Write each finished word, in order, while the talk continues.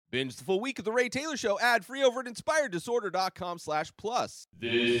Binge the full week of The Ray Taylor Show ad-free over at inspireddisorder.com/plus.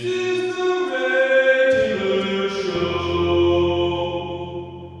 This is The Ray Taylor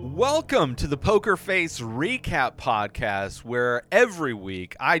Show. Welcome to the Poker Face Recap Podcast, where every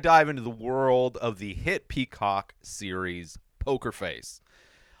week I dive into the world of the hit Peacock series, Poker Face.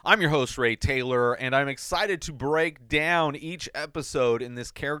 I'm your host, Ray Taylor, and I'm excited to break down each episode in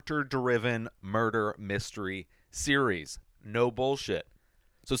this character-driven murder mystery series. No bullshit.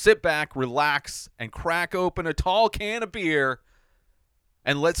 So sit back, relax, and crack open a tall can of beer,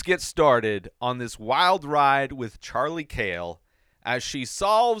 and let's get started on this wild ride with Charlie Cale as she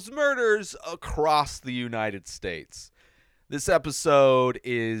solves murders across the United States. This episode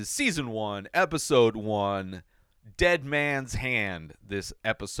is Season 1, Episode 1, Dead Man's Hand. This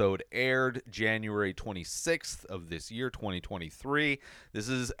episode aired January 26th of this year, 2023.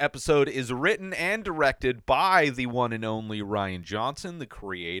 Episode is written and directed by the one and only Rian Johnson, the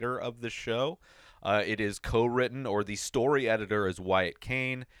creator of the show. It is co-written, or the story editor is Wyatt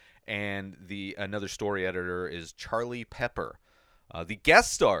Kane, and another story editor is Charlie Pepper. The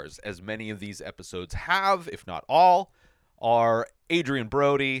guest stars, as many of these episodes have, if not all, are Adrian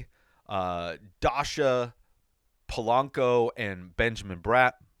Brody, Dasha Polanco, and Benjamin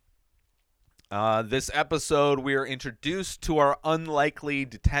Bratt. This episode, we are introduced to our unlikely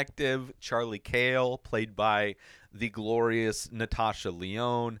detective, Charlie Cale, played by the glorious Natasha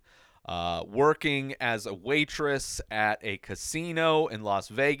Lyonne, working as a waitress at a casino in Las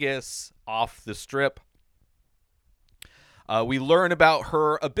Vegas, off the Strip. We learn about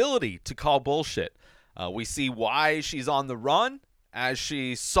her ability to call bullshit. We see why she's on the run as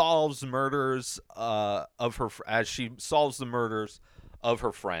she solves the murders of her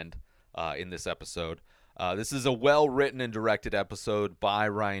friend in this episode. This is a well-written and directed episode by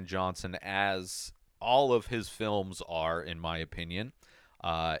Rian Johnson, as all of his films are, in my opinion,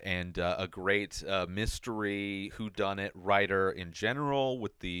 and a great mystery whodunit writer in general,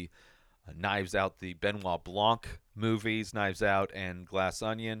 with the Knives Out, the Benoit Blanc movies, Knives Out and Glass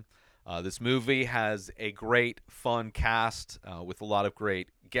Onion. This movie has a great, fun cast with a lot of great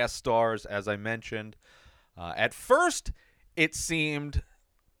guest stars, as I mentioned. At first, it seemed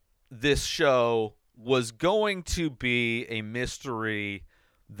this show was going to be a mystery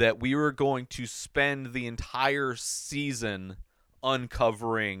that we were going to spend the entire season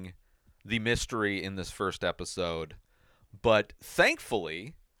uncovering the mystery in this first episode. But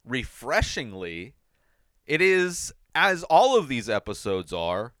thankfully, refreshingly, it is, as all of these episodes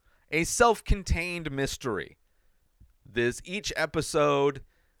are, a self-contained mystery. Each episode,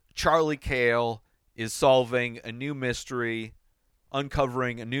 Charlie Cale is solving a new mystery,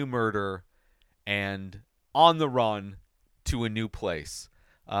 uncovering a new murder, and on the run to a new place.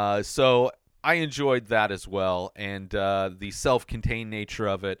 So I enjoyed that as well, and the self-contained nature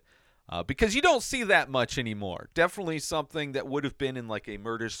of it, because you don't see that much anymore. Definitely something that would have been in like a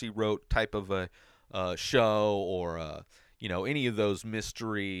Murder, She Wrote type of a show, or any of those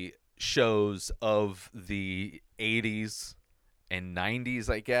mystery shows of the 80s and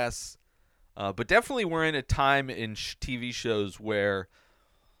 90s, I guess. But definitely we're in a time in TV shows where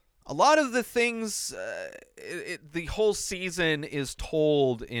a lot of the things, the whole season is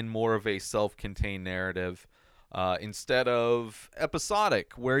told in more of a self-contained narrative, instead of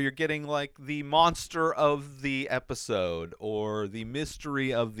episodic, where you're getting like the monster of the episode or the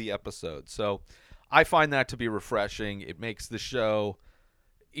mystery of the episode. So I find that to be refreshing. It makes the show,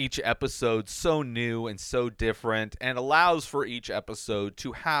 each episode, so new and so different, and allows for each episode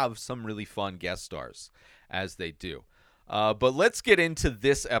to have some really fun guest stars, as they do. But let's get into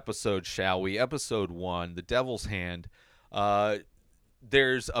this episode, shall we? Episode 1, The Devil's Hand.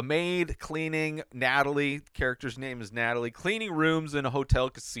 There's a maid cleaning, Natalie, the character's name is Natalie, cleaning rooms in a hotel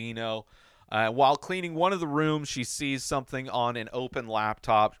casino. While cleaning one of the rooms, she sees something on an open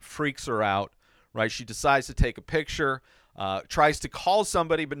laptop, freaks her out, right? She decides to take a picture, tries to call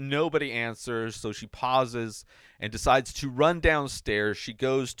somebody, but nobody answers, so she pauses and decides to run downstairs. She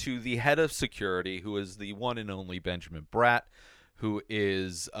goes to the head of security, who is the one and only Benjamin Bratt, who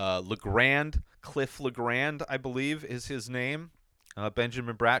is Legrand, Cliff Legrand, I believe is his name,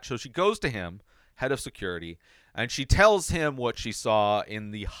 Benjamin Bratt. So she goes to him, head of security, and she tells him what she saw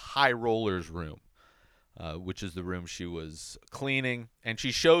in the high rollers room, which is the room she was cleaning, and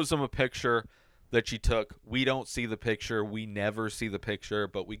she shows him a picture that she took. We don't see the picture. We never see the picture,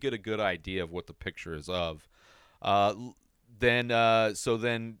 but we get a good idea of what the picture is of.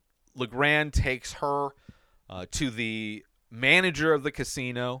 Then Legrand takes her to the manager of the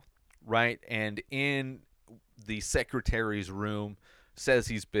casino, right? And in the secretary's room, says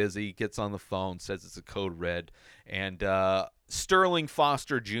he's busy, gets on the phone, says it's a code red, and Sterling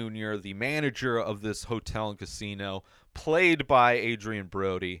Foster Jr., the manager of this hotel and casino, played by Adrian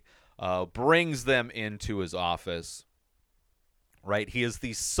Brody, brings them into his office. Right, he is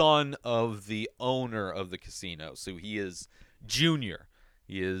the son of the owner of the casino, so he is Junior.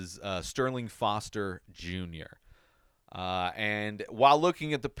 He is Sterling Foster Jr. And while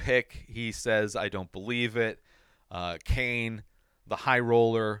looking at the pic, he says, "I don't believe it." Kane, the high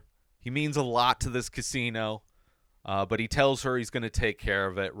roller, he means a lot to this casino, but he tells her he's going to take care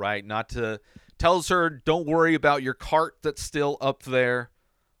of it. Right, tells her, "Don't worry about your cart that's still up there,"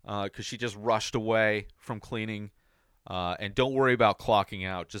 because she just rushed away from cleaning. And don't worry about clocking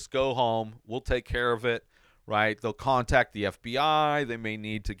out. Just go home. We'll take care of it, right? They'll contact the FBI. They may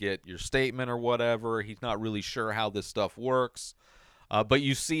need to get your statement or whatever. He's not really sure how this stuff works. But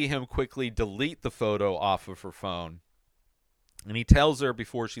you see him quickly delete the photo off of her phone. And he tells her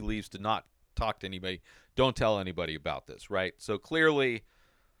before she leaves to not talk to anybody. Don't tell anybody about this, right? So clearly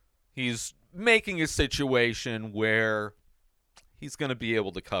he's making a situation where he's going to be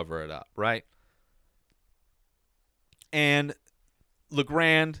able to cover it up, right? And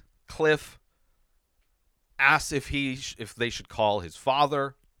LeGrand, Cliff, asks if they should call his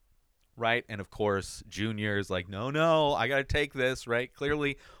father, right? And of course, Junior is like, no, I got to take this, right?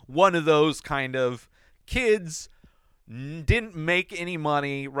 Clearly, one of those kind of kids didn't make any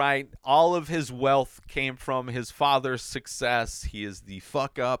money, right? All of his wealth came from his father's success. He is the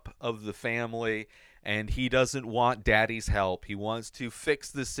fuck up of the family, and he doesn't want daddy's help. He wants to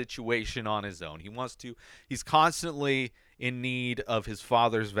fix this situation on his own. He's constantly in need of his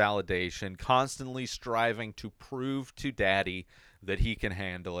father's validation, constantly striving to prove to daddy that he can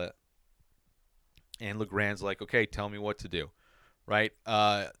handle it. And LeGrand's like, "Okay, tell me what to do," right?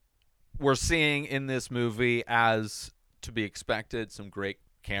 We're seeing in this movie, as to be expected, some great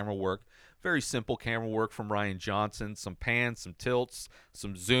camera work. Very simple camera work from Rian Johnson. Some pans, some tilts,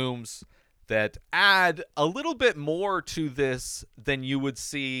 some zooms that add a little bit more to this than you would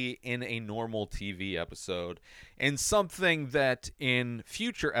see in a normal TV episode, and something that in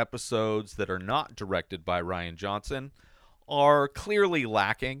future episodes that are not directed by Rian Johnson are clearly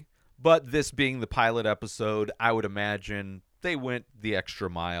lacking. But this being the pilot episode, I would imagine they went the extra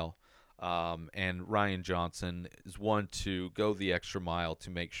mile. And Rian Johnson is one to go the extra mile to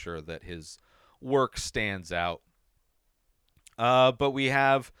make sure that his work stands out. But we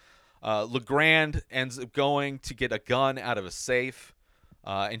have LeGrand ends up going to get a gun out of a safe,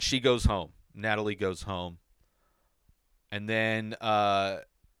 and she goes home. Natalie goes home. And then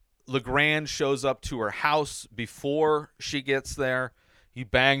LeGrand shows up to her house before she gets there. He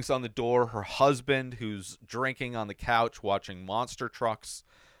bangs on the door. Her husband, who's drinking on the couch watching monster trucks,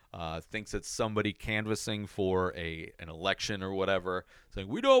 thinks it's somebody canvassing for an election or whatever, saying,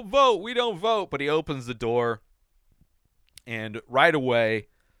 we don't vote. But he opens the door, and right away,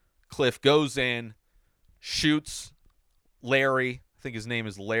 Cliff goes in, shoots Larry. I think his name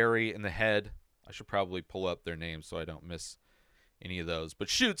is Larry, in the head. I should probably pull up their names so I don't miss any of those. But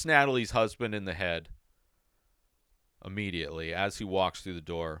shoots Natalie's husband in the head immediately as he walks through the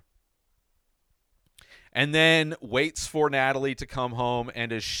door. And then waits for Natalie to come home,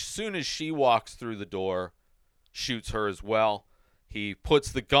 and as soon as she walks through the door, shoots her as well. He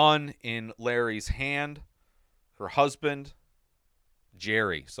puts the gun in Larry's hand. Her husband,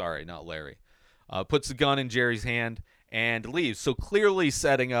 Jerry, sorry, not Larry, puts the gun in Jerry's hand and leaves. So clearly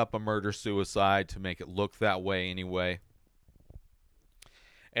setting up a murder-suicide to make it look that way anyway.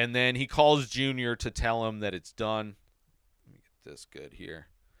 And then he calls Junior to tell him that it's done. Let me get this good here.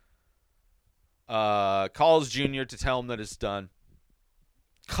 Calls Junior to tell him that it's done.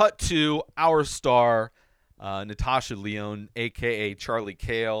 Cut to our star, Natasha Lyonne, a.k.a. Charlie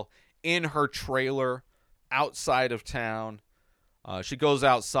Cale, in her trailer outside of town. She goes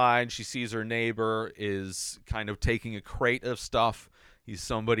outside. She sees her neighbor is kind of taking a crate of stuff. He's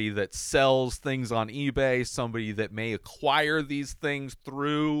somebody that sells things on eBay, somebody that may acquire these things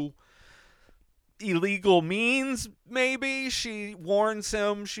through illegal means, maybe. She warns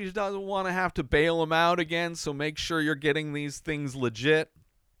him she doesn't want to have to bail him out again, so make sure you're getting these things legit.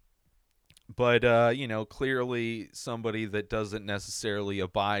 But, clearly somebody that doesn't necessarily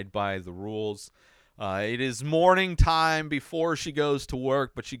abide by the rules. It is morning time before she goes to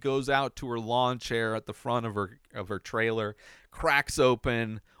work, but she goes out to her lawn chair at the front of her trailer, cracks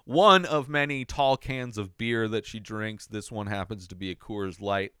open one of many tall cans of beer that she drinks. This one happens to be a Coors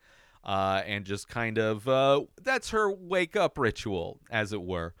Light. And just kind of, that's her wake-up ritual, as it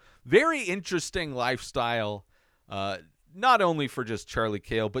were. Very interesting lifestyle. not only for just Charlie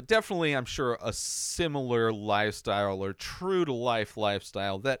Cale, but definitely, I'm sure, a similar lifestyle or true to life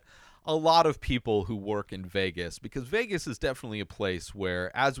lifestyle that a lot of people who work in Vegas, because Vegas is definitely a place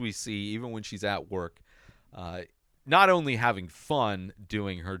where, as we see, even when she's at work, uh, not only having fun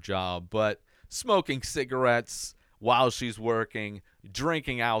doing her job, but smoking cigarettes while she's working,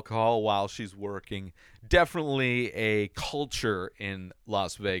 drinking alcohol while she's working. Definitely a culture in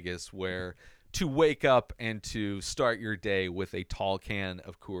Las Vegas where to wake up and to start your day with a tall can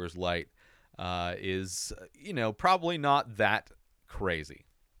of Coors Light is, probably not that crazy.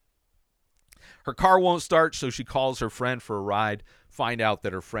 Her car won't start, so she calls her friend for a ride, find out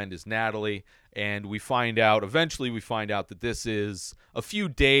that her friend is Natalie, and eventually we find out that this is a few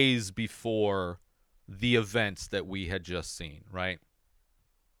days before the events that we had just seen, right?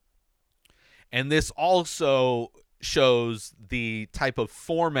 And this also shows the type of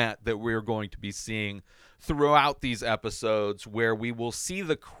format that we're going to be seeing throughout these episodes, where we will see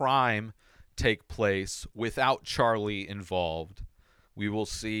the crime take place without Charlie involved. We will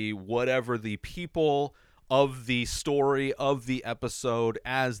see whatever the people of the story of the episode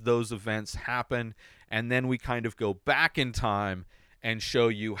as those events happen, and then we kind of go back in time and show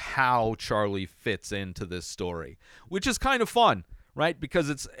you how Charlie fits into this story, which is kind of fun, right? Because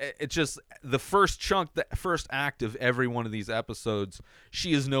it's just the first chunk, the first act of every one of these episodes,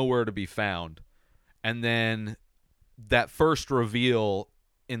 she is nowhere to be found. And then that first reveal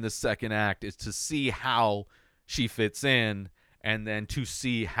in the second act is to see how she fits in, and then to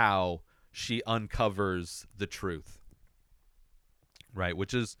see how she uncovers the truth, right?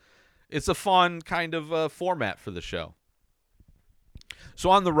 It's a fun kind of format for the show. So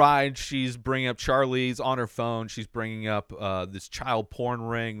on the ride, she's bringing up Charlie's on her phone. She's bringing up this child porn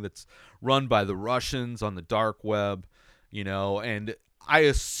ring that's run by the Russians on the dark web, and I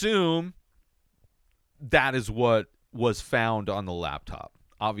assume that is what was found on the laptop.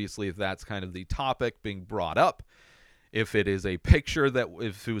 Obviously, if that's kind of the topic being brought up, if it is a picture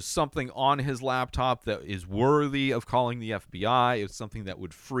if it was something on his laptop that is worthy of calling the FBI, if something that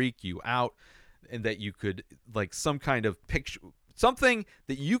would freak you out, and that you could, like, some kind of picture, something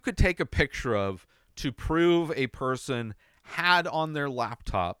that you could take a picture of to prove a person had on their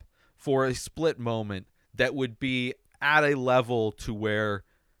laptop for a split moment, that would be at a level to where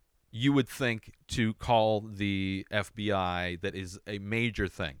you would think to call the FBI, that is a major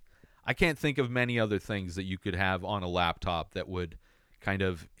thing. I can't think of many other things that you could have on a laptop that would kind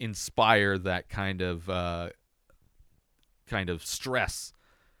of inspire that kind of stress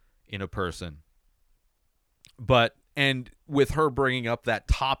in a person. And with her bringing up that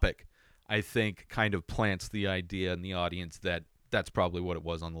topic, I think kind of plants the idea in the audience that that's probably what it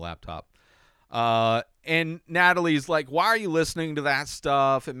was on the laptop. And Natalie's like, why are you listening to that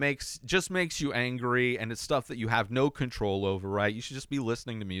stuff? It just makes you angry, and it's stuff that you have no control over, right? You should just be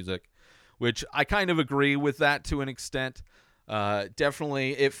listening to music, which I kind of agree with that to an extent.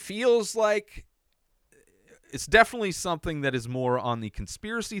 Definitely, it feels like it's definitely something that is more on the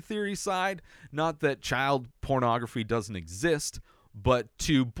conspiracy theory side. Not that child pornography doesn't exist, but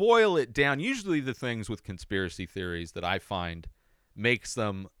to boil it down, usually the things with conspiracy theories that I find makes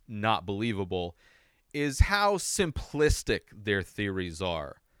them not believable is how simplistic their theories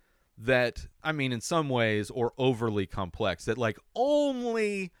are. That, I mean, in some ways, or overly complex, that like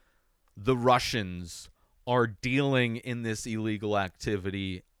only the Russians are dealing in this illegal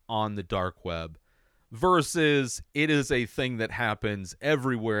activity on the dark web, versus it is a thing that happens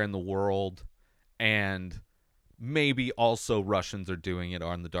everywhere in the world, and maybe also Russians are doing it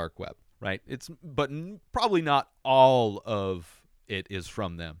on the dark web, right? But probably not all of it is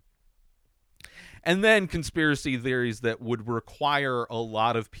from them. And then conspiracy theories that would require a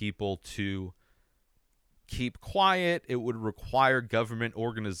lot of people to keep quiet. It would require government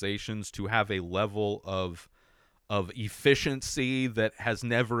organizations to have a level of efficiency that has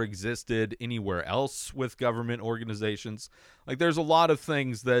never existed anywhere else with government organizations. Like, there's a lot of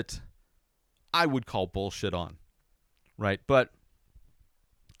things that I would call bullshit on, right? But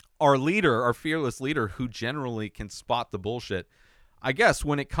our leader, our fearless leader, who generally can spot the bullshit, I guess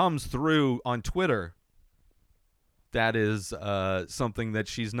when it comes through on Twitter, that is something that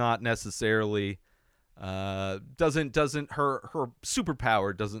she's not necessarily doesn't her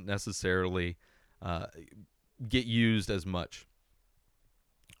superpower doesn't necessarily get used as much.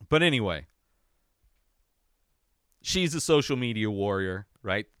 But anyway, she's a social media warrior,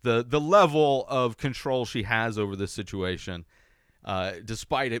 right? The level of control she has over this situation,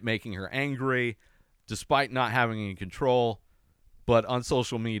 despite it making her angry, despite not having any control. But on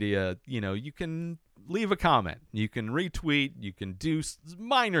social media, you can leave a comment, you can retweet, you can do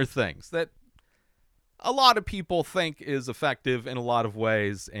minor things that a lot of people think is effective in a lot of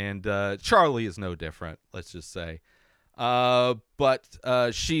ways, and Charlie is no different, let's just say. But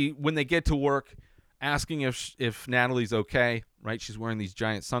she, when they get to work, asking if Natalie's okay, right? She's wearing these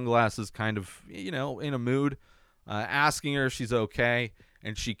giant sunglasses, kind of, in a mood, asking her if she's okay,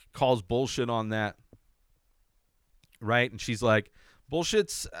 and she calls bullshit on that, right? And she's like,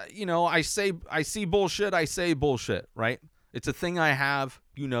 bullshit's, I see bullshit, I say bullshit, right? It's a thing I have,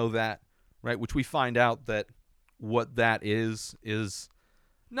 that, right? Which we find out that what that is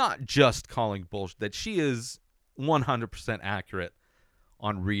not just calling bullshit, that she is 100% accurate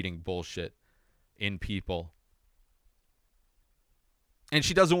on reading bullshit in people. And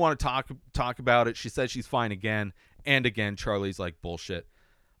she doesn't want to talk about it. She says she's fine again and again. Charlie's like, bullshit.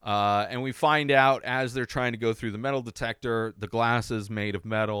 And we find out as they're trying to go through the metal detector, the glass is made of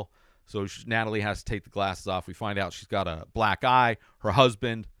metal. So Natalie has to take the glasses off. We find out she's got a black eye. Her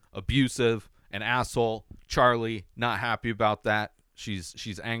husband, abusive, an asshole. Charlie, not happy about that.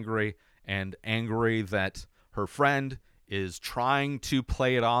 She's angry, and angry that her friend is trying to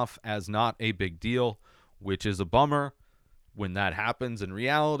play it off as not a big deal, which is a bummer when that happens in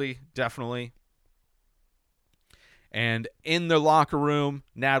reality, definitely. And in the locker room,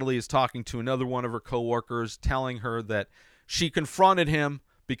 Natalie is talking to another one of her coworkers, telling her that she confronted him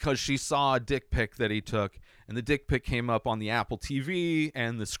because she saw a dick pic that he took, and the dick pic came up on the Apple TV,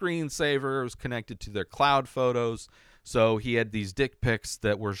 and the screensaver was connected to their cloud photos. So he had these dick pics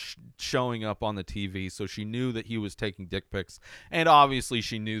that were showing up on the TV, so she knew that he was taking dick pics, and obviously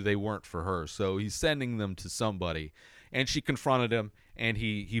she knew they weren't for her, so he's sending them to somebody. And she confronted him, and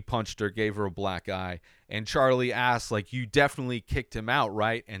he punched her, gave her a black eye, and Charlie asks, like, you definitely kicked him out,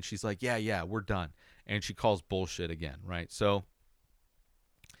 right? And she's like, yeah, we're done. And she calls bullshit again, right? So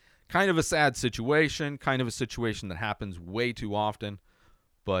kind of a sad situation, kind of a situation that happens way too often.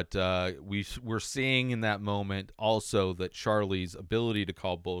 But we're seeing in that moment also that Charlie's ability to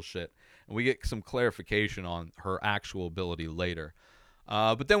call bullshit, and we get some clarification on her actual ability later.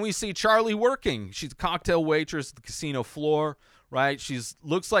 But then we see Charlie working. She's a cocktail waitress at the casino floor, right?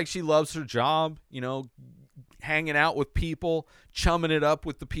 Looks like she loves her job, hanging out with people, chumming it up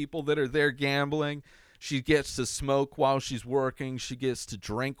with the people that are there gambling. She gets to smoke while she's working. She gets to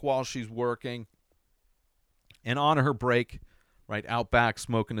drink while she's working. And on her break, right, out back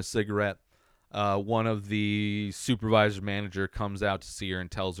smoking a cigarette, one of the supervisor manager comes out to see her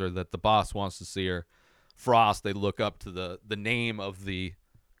and tells her that the boss wants to see her. Frost, they look up to the name of the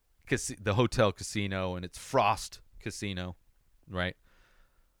hotel casino, and it's Frost Casino, right?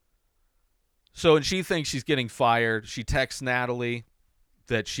 So, and she thinks she's getting fired. She texts Natalie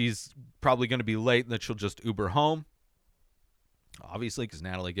that she's probably going to be late and that she'll just Uber home, obviously, because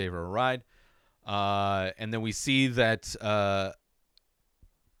Natalie gave her a ride. And then we see that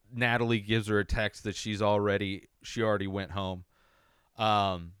Natalie gives her a text that she already went home.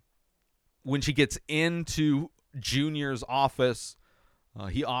 When she gets into Junior's office,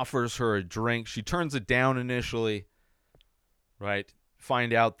 he offers her a drink. She turns it down initially, right?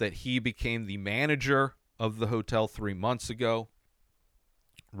 Find out that he became the manager of the hotel 3 months ago,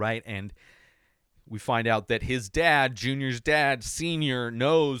 right? And we find out that his dad, Junior's dad, Senior,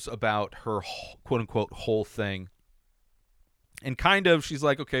 knows about her quote-unquote whole thing. And kind of, she's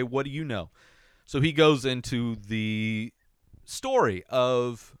like, okay, what do you know? So he goes into the story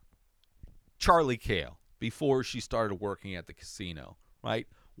of Charlie Cale before she started working at the casino, right?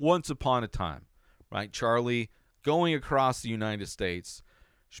 Once upon a time, right? Charlie going across the United States.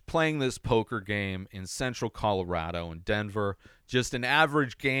 She's playing this poker game in central Colorado in Denver. Just an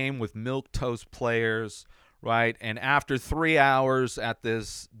average game with milquetoast players, right? And after 3 hours at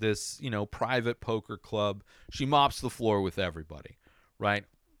this private poker club, she mops the floor with everybody, right?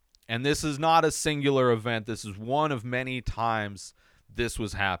 And this is not a singular event. This is one of many times this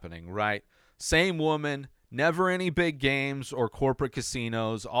was happening, right? Same woman, never any big games or corporate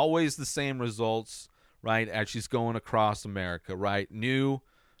casinos, always the same results, right? As she's going across America, right? New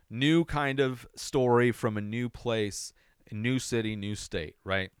kind of story from a new place, a new city, new state,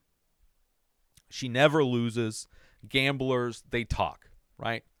 right? She never loses. Gamblers, they talk,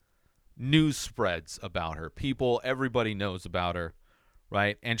 right? News spreads about her. Everybody knows about her,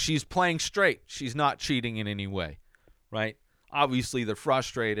 right? And she's playing straight. She's not cheating in any way, right? Obviously, they're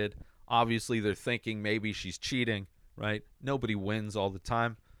frustrated. Obviously, they're thinking maybe she's cheating, right? Nobody wins all the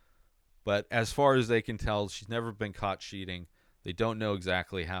time. But as far as they can tell, she's never been caught cheating. They don't know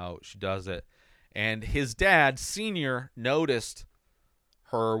exactly how she does it. And his dad, Senior, noticed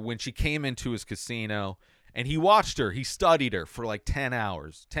her when she came into his casino, and he watched her. He studied her for like 10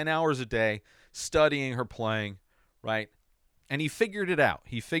 hours. 10 hours a day, studying her playing, right? And he figured it out.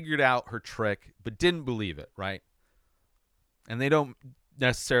 He figured out her trick, but didn't believe it, right? And they don't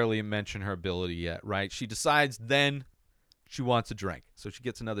necessarily mention her ability yet, right? She decides then she wants a drink. So she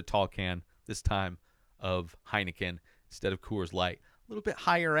gets another tall can, this time of Heineken instead of Coors Light. A little bit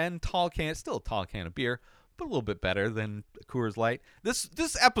higher end tall can. It's still a tall can of beer, but a little bit better than Coors Light. This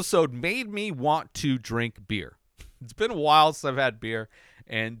episode made me want to drink beer. It's been a while since I've had beer,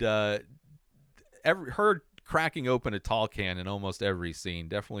 and her cracking open a tall can in almost every scene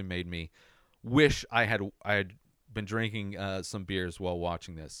definitely made me wish I had been drinking some beers while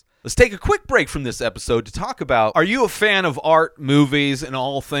watching this. Let's take a quick break from this episode to talk about, are you a fan of art, movies, and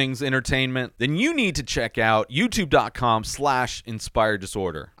all things entertainment? Then you need to check out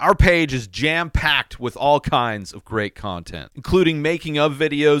youtube.com/inspireddisorder. Our page is jam-packed with all kinds of great content, including making of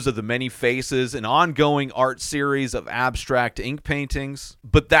videos of the many faces, an ongoing art series of abstract ink paintings.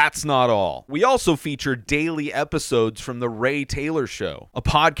 But that's not all. We also feature daily episodes from The Ray Taylor Show, a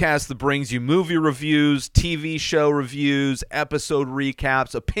podcast that brings you movie reviews, TV show reviews, episode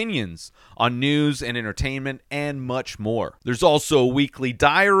recaps, opinions on news and entertainment, and much more. There's also a weekly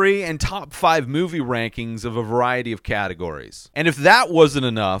diary and top 5 movie rankings of a variety of categories. And if that wasn't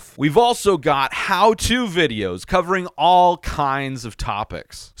enough, we've also got how-to videos covering all kinds of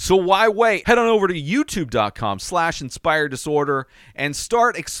topics. So why wait? Head on over to youtube.com/inspireddisorder and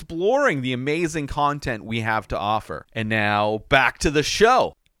start exploring the amazing content we have to offer. And now, back to the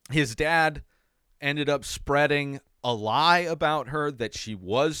show. His dad ended up spreading a lie about her that she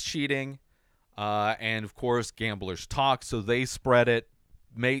was cheating. And, of course, gamblers talk, so they spread it,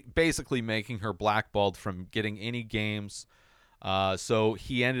 basically making her blackballed from getting any games. So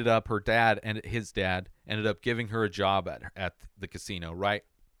he ended up, his dad ended up giving her a job at the casino, right?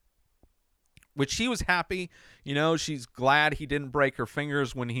 Which she was happy. You know, she's glad he didn't break her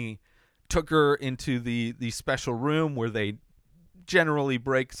fingers when he took her into the special room where they generally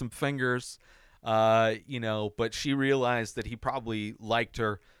break some fingers. But she realized that he probably liked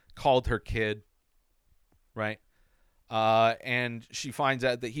her, called her kid, right? And she finds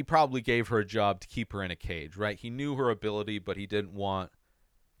out that he probably gave her a job to keep her in a cage, right? He knew her ability, but he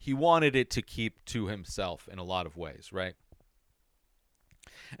wanted it to keep to himself in a lot of ways, right?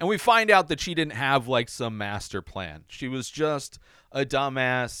 And we find out that she didn't have like some master plan. She was just a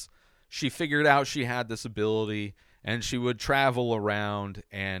dumbass. She figured out she had this ability, and she would travel around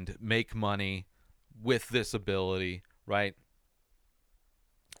and make money with this ability, right?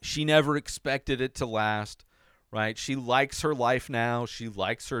 She never expected it to last, right? She likes her life now. She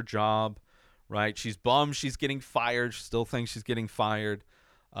likes her job, right? She's bummed she's getting fired. She still thinks she's getting fired.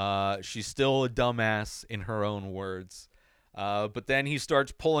 She's still a dumbass in her own words. But then he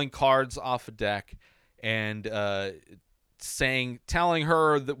starts pulling cards off a deck and telling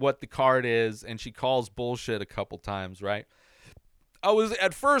her what the card is, and she calls bullshit a couple times, right? I was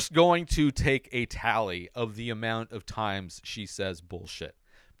at first going to take a tally of the amount of times she says bullshit,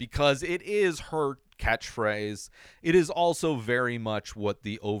 because it is her catchphrase. It is also very much what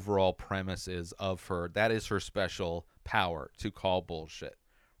the overall premise is of her. That is her special power, to call bullshit,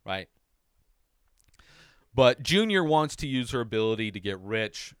 right? But Junior wants to use her ability to get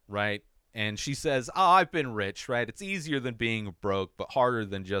rich, right? And she says, I've been rich, right? It's easier than being broke, but harder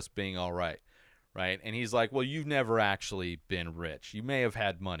than just being all right. Right? And he's like, well, you've never actually been rich. You may have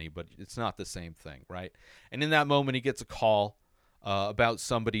had money, but it's not the same thing, right? And in that moment, he gets a call about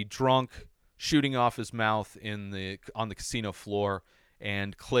somebody drunk shooting off his mouth on the casino floor,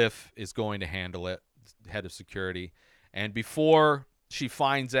 and Cliff is going to handle it, head of security. And before she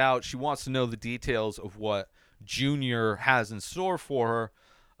finds out, she wants to know the details of what Junior has in store for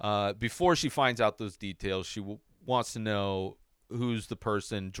her. Before she finds out those details, she wants to know who's the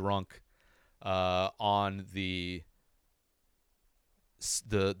person drunk on the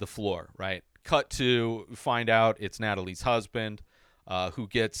floor, right? Cut to find out it's Natalie's husband, who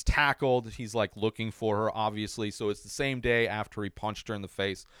gets tackled. He's like looking for her, obviously. So it's the same day after he punched her in the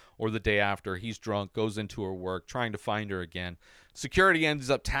face, or the day after. He's drunk, goes into her work, trying to find her again. Security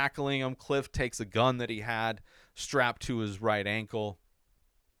ends up tackling him. Cliff takes a gun that he had strapped to his right ankle,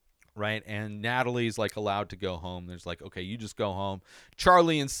 right? And Natalie's like allowed to go home. There's like, okay, you just go home.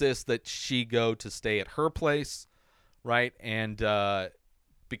 Charlie insists that she go to stay at her place, right? And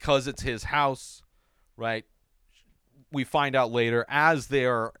because it's his house, right? We find out later, as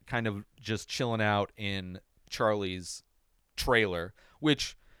they're kind of just chilling out in Charlie's trailer,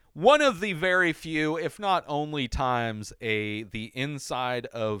 which one of the very few, if not only times, the inside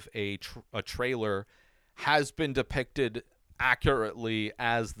of a trailer has been depicted accurately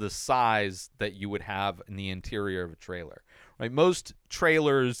as the size that you would have in the interior of a trailer, right? Most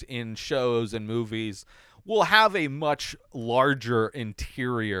trailers in shows and movies will have a much larger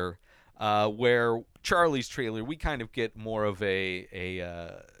interior, where Charlie's trailer, we kind of get more of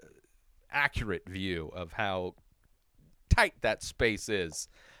a accurate view of how tight that space is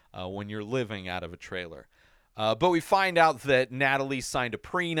when you're living out of a trailer. But we find out that Natalie signed a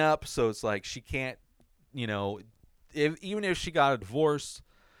prenup, so it's like she can't, even if she got a divorce,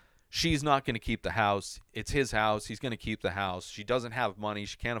 she's not going to keep the house. It's his house. He's going to keep the house. She doesn't have money.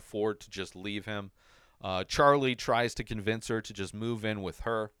 She can't afford to just leave him. Charlie tries to convince her to just move in with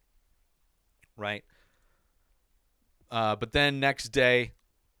her, right? But then next day,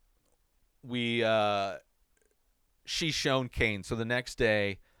 she's shown Kane. So the next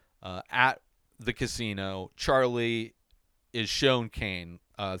day, at the casino, Charlie is shown Kane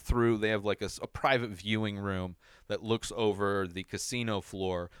through. They have like a private viewing room that looks over the casino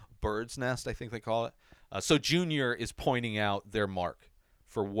floor, bird's nest, I think they call it. So Junior is pointing out their mark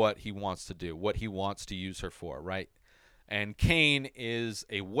for what he wants to do, what he wants to use her for, right? And Kane is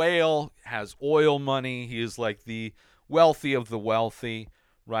a whale, has oil money. He is like the wealthy of the wealthy,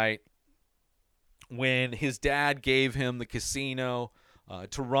 right? When his dad gave him the casino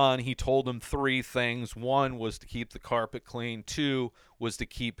to run, he told him three things. One was to keep the carpet clean. Two was to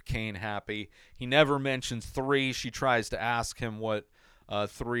keep Kane happy. He never mentions three. She tries to ask him what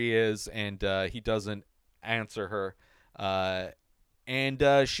three is, and he doesn't answer her.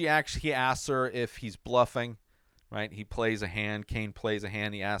 He asks her if he's bluffing, right? He plays a hand. Kane plays a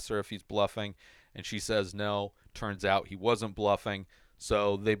hand. He asks her if he's bluffing, and she says no. Turns out he wasn't bluffing.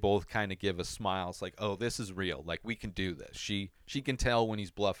 So they both kind of give a smile. It's like, oh, this is real. Like, we can do this. She can tell when he's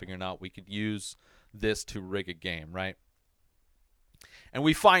bluffing or not. We could use this to rig a game, right? And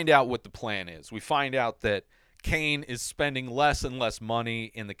we find out what the plan is. We find out that Kane is spending less and less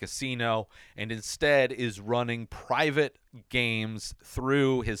money in the casino and instead is running private games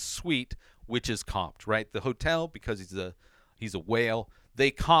through his suite, which is comped, right? The hotel, because he's a whale, they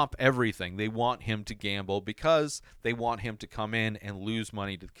comp everything. They want him to gamble because they want him to come in and lose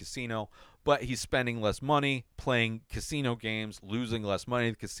money to the casino. But he's spending less money playing casino games, losing less money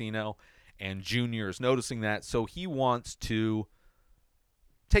at the casino, and Junior is noticing that. So he wants to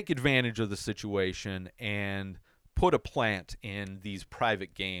take advantage of the situation and put a plant in these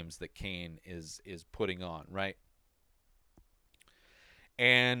private games that Kane is putting on, right?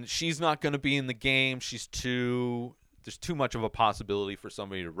 And she's not going to be in the game. There's too much of a possibility for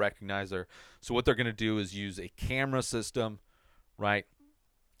somebody to recognize her. So what they're going to do is use a camera system, right?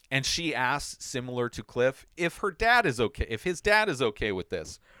 And she asks, similar to Cliff, if her dad is okay, if his dad is okay with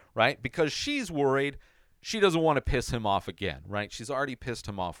this, right? Because she's worried. She doesn't want to piss him off again, right? She's already pissed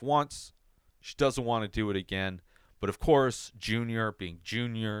him off once. She doesn't want to do it again. But of course, Junior, being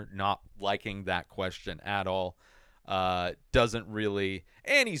Junior, not liking that question at all, doesn't really,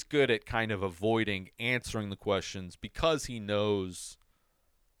 and he's good at kind of avoiding answering the questions because he knows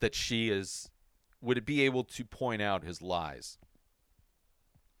that would be able to point out his lies,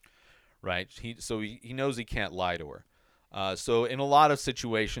 right? He knows he can't lie to her. So in a lot of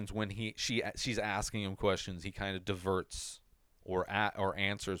situations when she's asking him questions, he kind of diverts or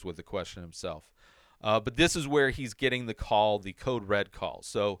answers with the question himself. But this is where he's getting the call, the code red call.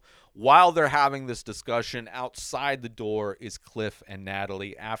 So while they're having this discussion, outside the door is Cliff and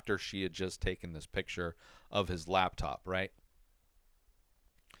Natalie after she had just taken this picture of his laptop, right?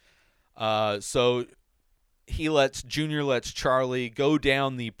 So Junior lets Charlie go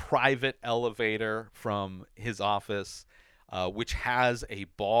down the private elevator from his office, which has a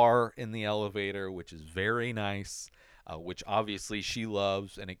bar in the elevator, which is very nice, which obviously she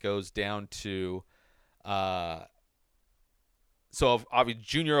loves, and it goes down to... So obviously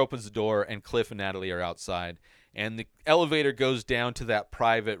Junior opens the door and Cliff and Natalie are outside, and the elevator goes down to that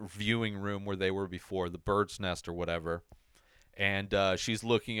private viewing room where they were before, the bird's nest or whatever. And she's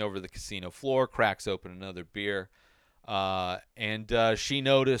looking over the casino floor, cracks open another beer, and she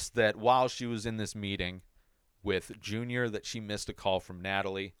noticed that while she was in this meeting with Junior that she missed a call from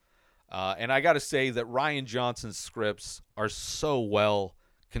Natalie. And I got to say that Rian Johnson's scripts are so well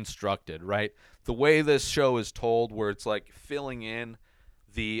constructed, right? The way this show is told, where it's like filling in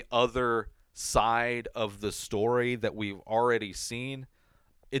the other side of the story that we've already seen,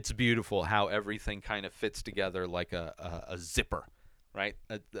 it's beautiful how everything kind of fits together like a zipper, right?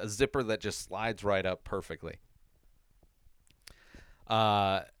 A zipper that just slides right up perfectly.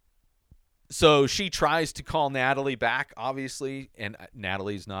 So she tries to call Natalie back, obviously, and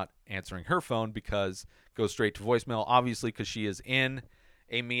Natalie's not answering her phone because it goes straight to voicemail, obviously, because she is in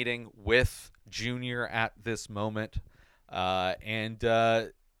a meeting with Junior at this moment. And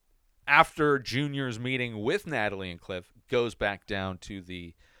after Junior's meeting with Natalie and Cliff, goes back down to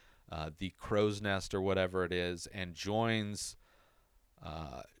the the crow's nest or whatever it is, and joins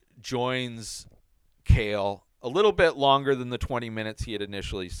Kale a little bit longer than the 20 minutes he had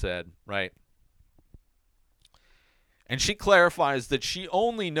initially said, right? And she clarifies that she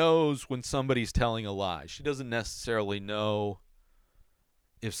only knows when somebody's telling a lie. She doesn't necessarily know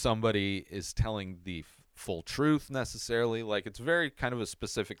if somebody is telling the full truth necessarily. Like, it's very kind of a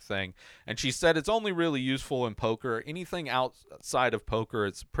specific thing. And she said it's only really useful in poker. Anything outside of poker,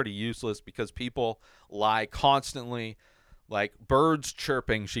 it's pretty useless because people lie constantly. Like birds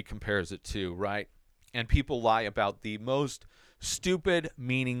chirping, she compares it to, right? And people lie about the most stupid,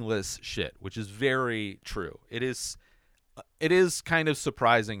 meaningless shit, which is very true. It is kind of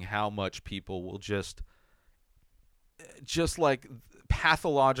surprising how much people will just like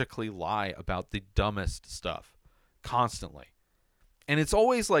pathologically lie about the dumbest stuff constantly. And it's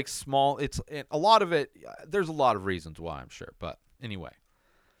always like small, it's a lot of it, there's a lot of reasons why, I'm sure, but anyway.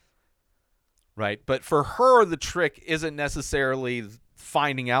 Right? But for her, the trick isn't necessarily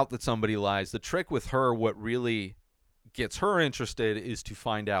finding out that somebody lies. The trick with her, what really gets her interested, is to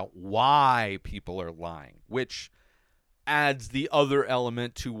find out why people are lying, which adds the other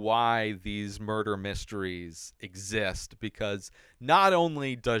element to why these murder mysteries exist, because not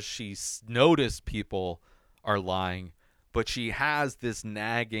only does she notice people are lying, but she has this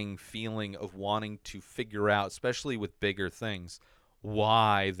nagging feeling of wanting to figure out, especially with bigger things,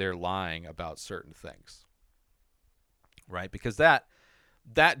 why they're lying about certain things. Right? Because that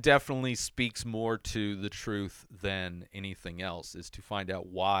definitely speaks more to the truth than anything else, is to find out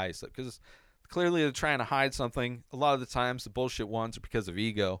why. So, because clearly they're trying to hide something. A lot of the times the bullshit ones are because of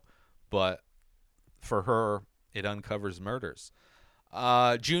ego, but for her, it uncovers murders.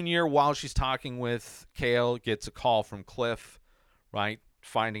 Junior, while she's talking with Kale, gets a call from Cliff, right?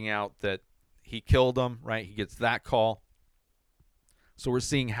 Finding out that he killed him, right? He gets that call. So we're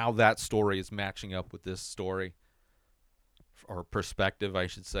seeing how that story is matching up with this story, or perspective, I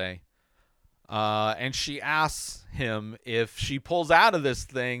should say. And she asks him if she pulls out of this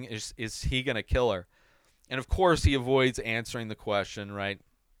thing, is he going to kill her? And of course, he avoids answering the question, right?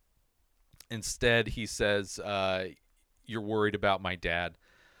 Instead, he says, you're worried about my dad.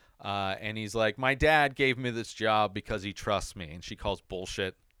 And he's like, my dad gave me this job because he trusts me. And she calls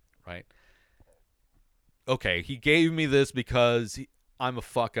bullshit, right? Okay, he gave me this because I'm a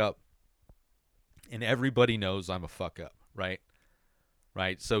fuck up. And everybody knows I'm a fuck up, right?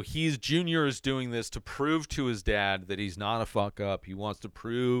 Right? So Junior is doing this to prove to his dad that he's not a fuck up. He wants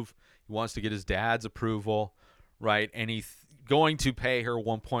to get his dad's approval, right? And he's going to pay her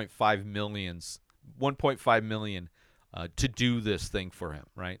 1.5 million to do this thing for him,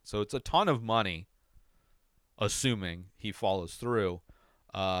 right? So it's a ton of money, assuming he follows through,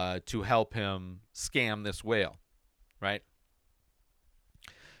 to help him scam this whale, right?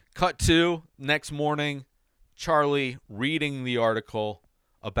 Cut to next morning, Charlie reading the article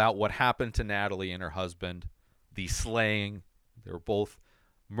about what happened to Natalie and her husband, the slaying. They were both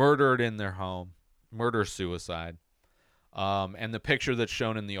murdered in their home, murder-suicide. And the picture that's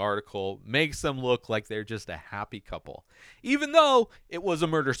shown in the article makes them look like they're just a happy couple, even though it was a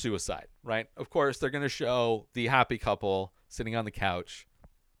murder-suicide, right? Of course, they're going to show the happy couple sitting on the couch.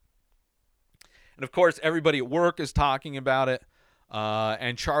 And of course, everybody at work is talking about it.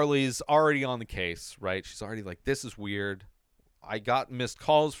 And Charlie's already on the case, right? She's already like, this is weird. I got missed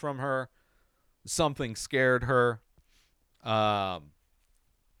calls from her. Something scared her.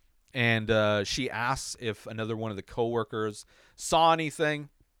 And she asks if another one of the coworkers saw anything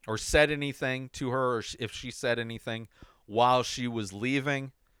or said anything to her, or if she said anything while she was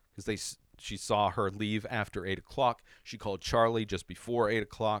leaving, because she saw her leave after 8 o'clock. She called Charlie just before 8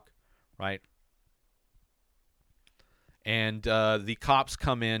 o'clock, right? And the cops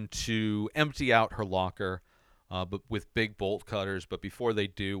come in to empty out her locker, but with big bolt cutters. But before they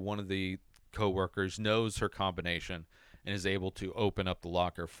do, one of the coworkers knows her combination and is able to open up the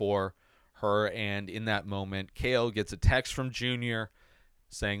locker for her. And in that moment, Kale gets a text from Junior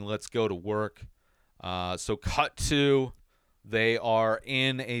saying, let's go to work. So cut to, they are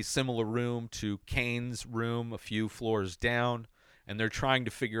in a similar room to Kane's room a few floors down, and they're trying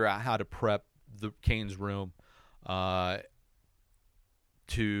to figure out how to prep the Kane's room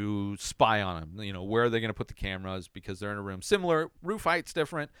to spy on him. You know, where are they going to put the cameras, because they're in a room similar. Roof height's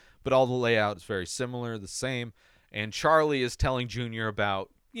different, but all the layout is very similar, the same. And Charlie is telling Junior about,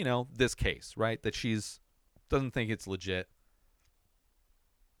 you know, this case, right? That doesn't think it's legit,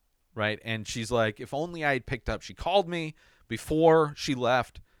 right? And she's like, if only I had picked up. She called me before she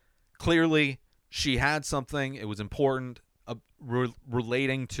left. Clearly, she had something. It was important,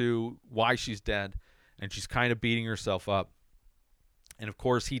 relating to why she's dead. And she's kind of beating herself up. And of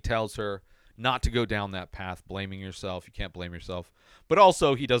course, he tells her not to go down that path, blaming yourself. You can't blame yourself. But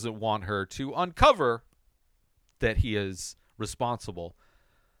also, he doesn't want her to uncover that he is responsible.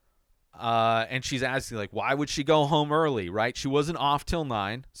 And she's asking, like, why would she go home early, right? She wasn't off till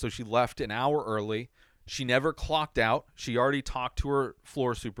 9, so she left an hour early. She never clocked out. She already talked to her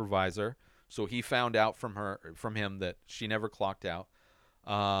floor supervisor, so he found out from him that she never clocked out.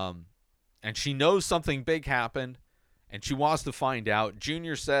 And she knows something big happened, and she wants to find out.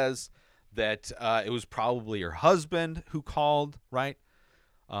 Junior says that it was probably her husband who called, right?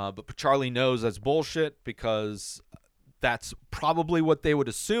 But Charlie knows that's bullshit because that's probably what they would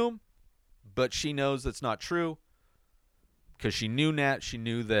assume. But she knows that's not true because she knew Nat. She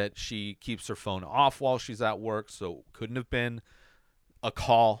knew that she keeps her phone off while she's at work, so couldn't have been a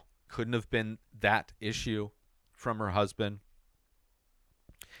call. Couldn't have been that issue from her husband.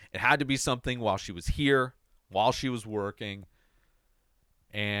 It had to be something while she was here, while she was working.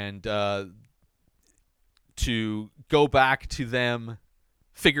 And to go back to them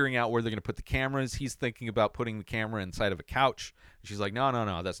figuring out where they're going to put the cameras, he's thinking about putting the camera inside of a couch. She's like,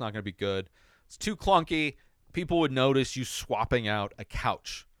 no, that's not going to be good. It's too clunky. People would notice you swapping out a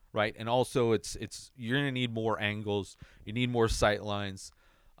couch, right? And also, it's you're going to need more angles. You need more sight lines.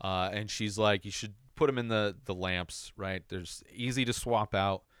 And she's like, you should put them in the lamps, right? There's easy to swap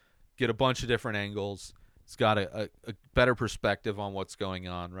out, get a bunch of different angles. It's got a better perspective on what's going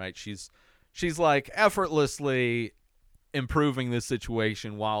on, right? She's like effortlessly improving this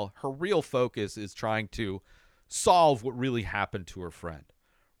situation while her real focus is trying to solve what really happened to her friend,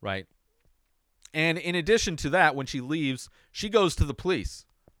 right? And in addition to that, when she leaves, she goes to the police,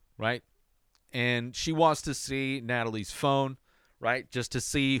 right? And she wants to see Natalie's phone, right? Just to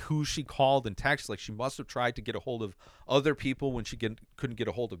see who she called and texted. Like, she must have tried to get a hold of other people when she couldn't get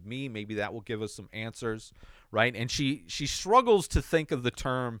a hold of me. Maybe that will give us some answers, right? And she struggles to think of the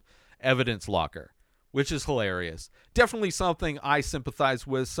term evidence locker, which is hilarious. Definitely something I sympathize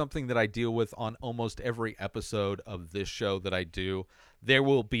with, something that I deal with on almost every episode of this show that I do. There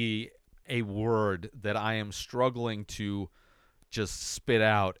will be a word that I am struggling to just spit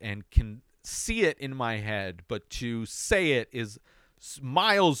out and can see it in my head, but to say it is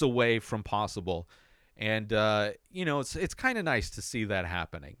miles away from possible. And, it's kind of nice to see that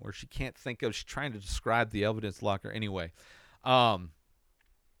happening, where she can't think of, she's trying to describe the evidence locker. Anyway,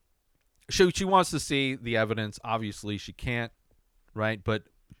 she wants to see the evidence. Obviously, she can't, right? But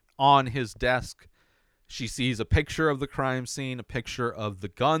on his desk, she sees a picture of the crime scene, a picture of the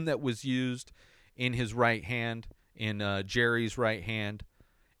gun that was used in his right hand, in Jerry's right hand.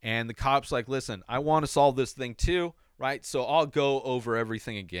 And the cop's like, listen, I want to solve this thing too, right? So I'll go over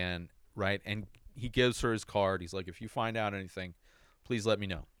everything again, right? And he gives her his card. He's like, if you find out anything, please let me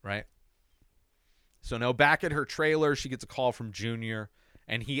know, right? So now back at her trailer, she gets a call from Junior,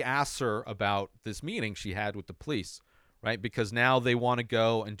 and he asks her about this meeting she had with the police, right? Because now they want to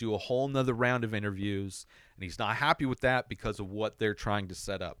go and do a whole nother round of interviews, and he's not happy with that because of what they're trying to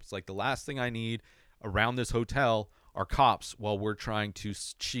set up. It's like, the last thing I need around this hotel are cops while we're trying to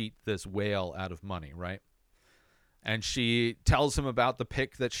cheat this whale out of money, right? And she tells him about the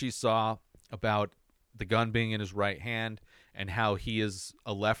pic that she saw, about the gun being in his right hand, and how he is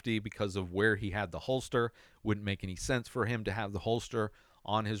a lefty because of where he had the holster. Wouldn't make any sense for him to have the holster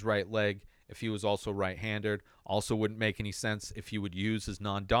on his right leg if he was also right-handed. Also wouldn't make any sense if he would use his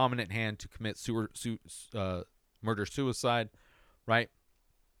non-dominant hand to commit murder-suicide, right?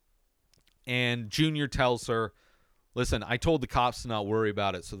 And Junior tells her, listen, I told the cops to not worry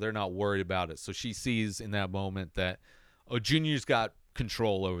about it, so they're not worried about it. So she sees in that moment that, Junior's got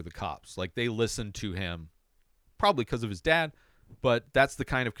control over the cops. Like, they listen to him, probably because of his dad, but that's the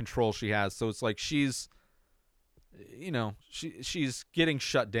kind of control she has. So it's like she's getting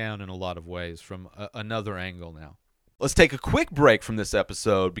shut down in a lot of ways from another angle now. Let's take a quick break from this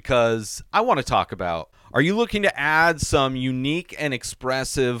episode because I want to talk about, are you looking to add some unique and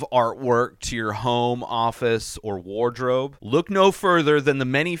expressive artwork to your home, office, or wardrobe? Look no further than the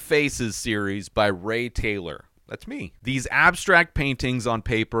Many Faces series by Ray Taylor. That's me. These abstract paintings on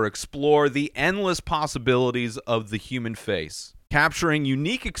paper explore the endless possibilities of the human face, capturing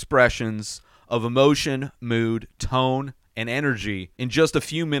unique expressions of emotion, mood, tone, and energy in just a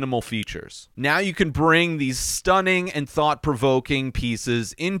few minimal features. Now you can bring these stunning and thought-provoking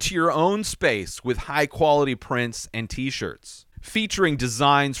pieces into your own space with high-quality prints and t-shirts. featuring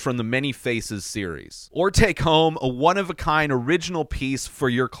designs from the Many Faces series. Or take home a one-of-a-kind original piece for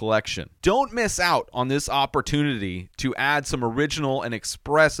your collection. Don't miss out on this opportunity to add some original and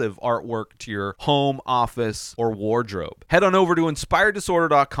expressive artwork to your home, office, or wardrobe. Head on over to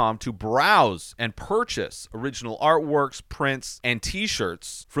inspireddisorder.com to browse and purchase original artworks, prints, and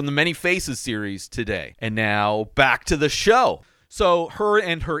t-shirts from the Many Faces series today. And now, back to the show. So her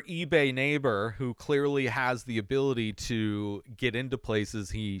and her eBay neighbor, who clearly has the ability to get into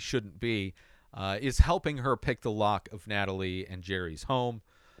places he shouldn't be, is helping her pick the lock of Natalie and Jerry's home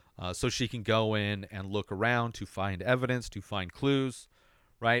so she can go in and look around to find evidence, to find clues,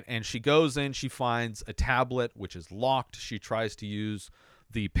 right? And she goes in, she finds a tablet, which is locked. She tries to use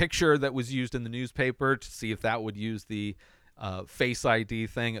the picture that was used in the newspaper to see if that would use the Face ID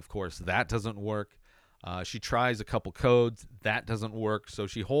thing. Of course, that doesn't work. She tries a couple codes. That doesn't work. So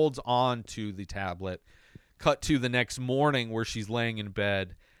she holds on to the tablet. Cut to the next morning where she's laying in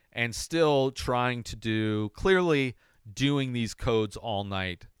bed and still trying to clearly doing these codes all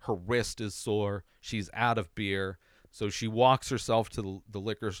night. Her wrist is sore. She's out of beer. So she walks herself to the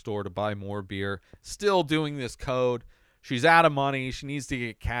liquor store to buy more beer. Still doing this code. She's out of money. She needs to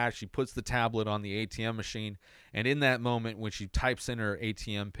get cash. She puts the tablet on the ATM machine. And in that moment, when she types in her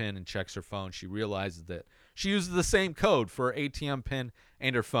ATM pin and checks her phone, she realizes that she uses the same code for her ATM pin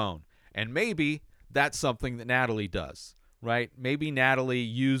and her phone. And maybe that's something that Natalie does, right? Maybe Natalie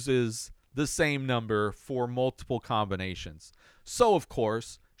uses the same number for multiple combinations. So, of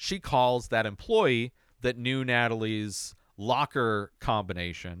course, she calls that employee that knew Natalie's locker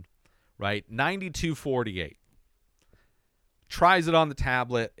combination, right? 9248. Tries it on the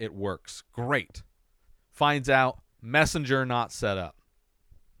tablet. It works. Great. Finds out Messenger not set up.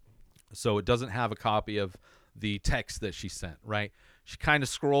 So it doesn't have a copy of the text that she sent, right? She kind of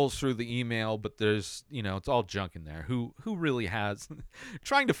scrolls through the email, but there's, it's all junk in there. Who really has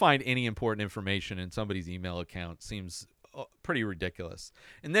trying to find any important information in somebody's email account seems pretty ridiculous.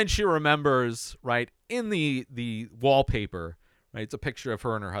 And then she remembers, right, in the wallpaper, right? It's a picture of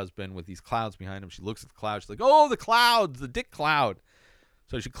her and her husband with these clouds behind them. She looks at the clouds. She's like, oh, the clouds, the dick cloud.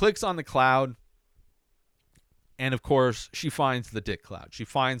 So she clicks on the cloud. And, of course, she finds the dick cloud. She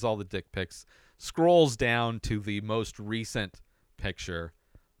finds all the dick pics, scrolls down to the most recent picture,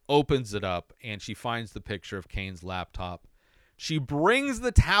 opens it up, and she finds the picture of Kane's laptop. She brings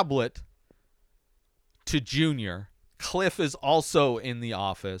the tablet to Junior. Cliff is also in the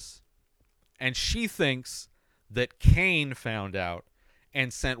office. And she thinks that Kane found out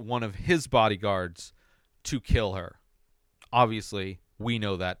and sent one of his bodyguards to kill her. Obviously, we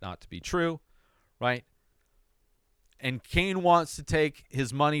know that not to be true, right? And Kane wants to take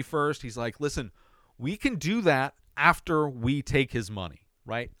his money first. He's like, listen, we can do that after we take his money,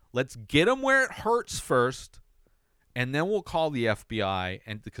 right? Let's get him where it hurts first, and then we'll call the FBI.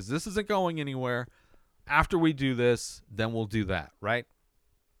 And because this isn't going anywhere, after we do this, then we'll do that, right?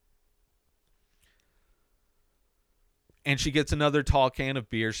 And she gets another tall can of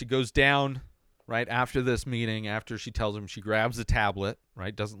beer. She goes down right after this meeting, after she tells him, she grabs the tablet,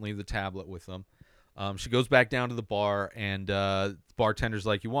 right? Doesn't leave the tablet with them. She goes back down to the bar, and the bartender's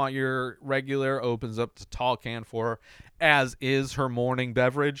like, you want your regular? Opens up the tall can for her, as is her morning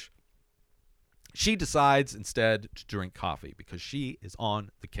beverage. She decides instead to drink coffee because she is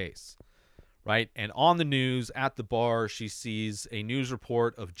on the case, right? And on the news at the bar, she sees a news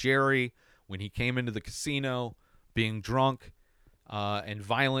report of Jerry when he came into the casino being drunk and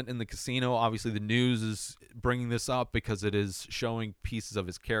violent in the casino. Obviously, the news is bringing this up because it is showing pieces of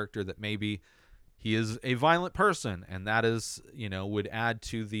his character that maybe he is a violent person, and that is, would add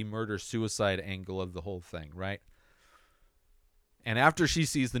to the murder-suicide angle of the whole thing, right? And after she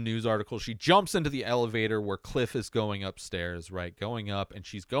sees the news article, she jumps into the elevator where Cliff is going upstairs, right? Going up, and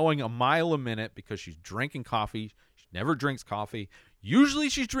she's going a mile a minute because she's drinking coffee. She never drinks coffee. Usually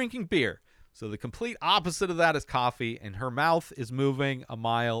she's drinking beer. So the complete opposite of that is coffee, and her mouth is moving a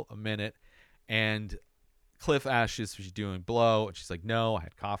mile a minute. And Cliff asks if she's doing blow, and she's like, no, I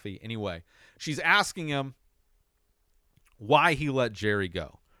had coffee. Anyway, she's asking him why he let Jerry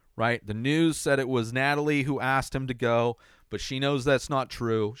go, right? The news said it was Natalie who asked him to go, but she knows that's not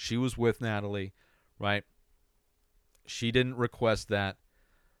true. She was with Natalie, right? She didn't request that.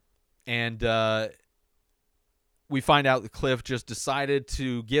 And we find out that Cliff just decided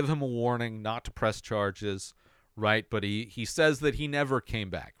to give him a warning not to press charges, right? But he says that he never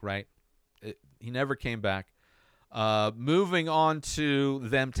came back, right? He never came back. Moving on to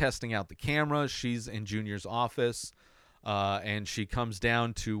them testing out the camera. She's in Junior's office, and she comes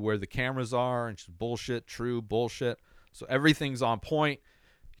down to where the cameras are, and she's bullshit, true bullshit. So everything's on point.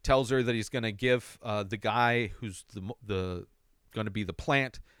 He tells her that he's going to give the guy who's the going to be the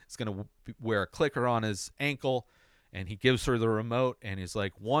plant. It's going to wear a clicker on his ankle, and he gives her the remote, and he's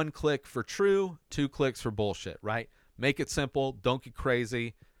like, 1 click for true, 2 clicks for bullshit, right? Make it simple. Don't get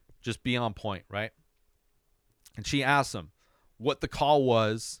crazy. Just be on point, right? And she asks him what the call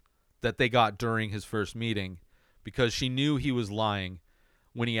was that they got during his first meeting, because she knew he was lying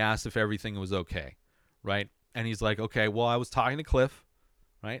when he asked if everything was okay, right? And he's like, okay, well, I was talking to Cliff,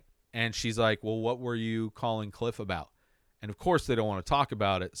 right? And she's like, well, what were you calling Cliff about? And of course they don't want to talk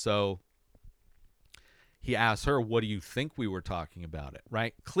about it. So he asks her, what do you think we were talking about it,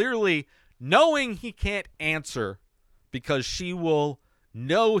 right? Clearly knowing he can't answer because she will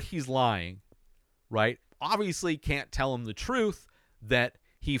know he's lying, right? Obviously can't tell him the truth that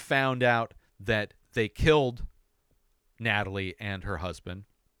he found out that they killed Natalie and her husband,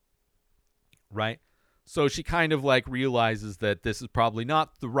 right? So she kind of like realizes that this is probably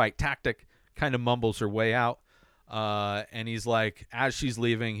not the right tactic, kind of mumbles her way out. And he's like, as she's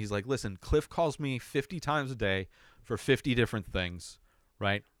leaving, he's like, listen, Cliff calls me 50 times a day for 50 different things,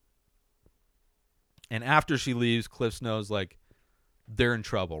 right? And after she leaves, Cliff knows like they're in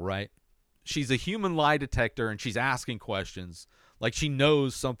trouble, right? She's a human lie detector and she's asking questions like she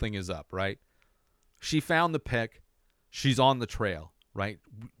knows something is up, right? She found the pic. She's on the trail, right?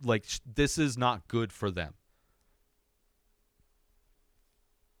 Like this is not good for them.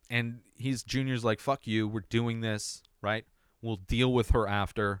 And Junior's like, fuck you. We're doing this, right? We'll deal with her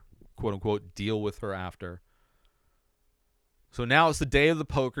after, quote unquote, deal with her after. So now it's the day of the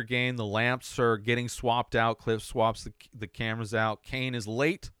poker game. The lamps are getting swapped out. Cliff swaps the cameras out. Kane is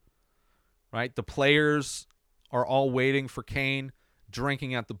late, right? The players are all waiting for Kane,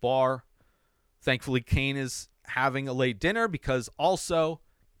 drinking at the bar. Thankfully, Kane is having a late dinner because also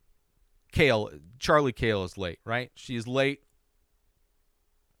Charlie Cale is late, right? She is late.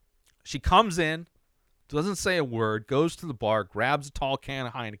 She comes in, doesn't say a word, goes to the bar, grabs a tall can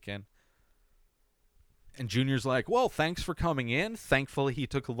of Heineken. And Junior's like, well, thanks for coming in. Thankfully, he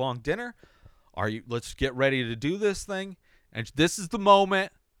took a long dinner. Let's get ready to do this thing. And this is the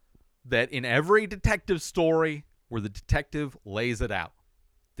moment that in every detective story where the detective lays it out.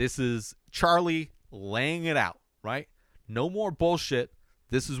 This is Charlie laying it out, right? No more bullshit.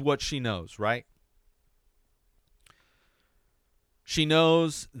 This is what she knows, right? She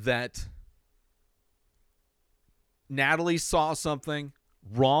knows that Natalie saw something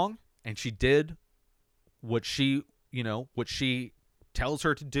wrong and she did what she tells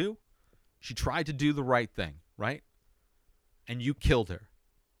her to do. She tried to do the right thing, right? And you killed her.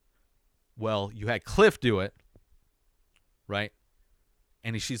 Well, you had Cliff do it, right?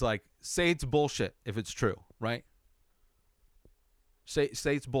 And she's like, say it's bullshit if it's true, right? Say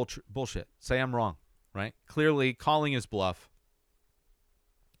it's bullshit. Say I'm wrong, right? Clearly calling his bluff.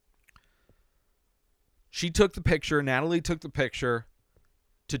 She took the picture. Natalie took the picture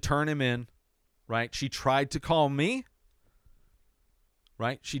to turn him in, right? She tried to call me,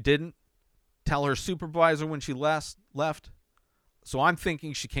 right? She didn't tell her supervisor when she left. So I'm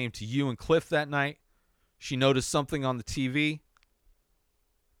thinking she came to you and Cliff that night. She noticed something on the TV.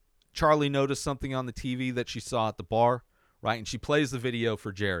 Charlie noticed something on the TV that she saw at the bar, right? And she plays the video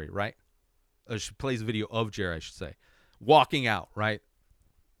for Jerry, right? She plays a video of Jerry, I should say, walking out, right?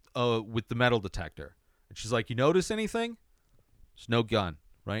 With the metal detector. And she's like, you notice anything? There's no gun,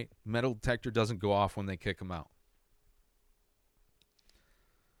 right? Metal detector doesn't go off when they kick him out.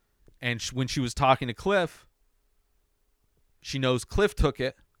 And when she was talking to Cliff, she knows Cliff took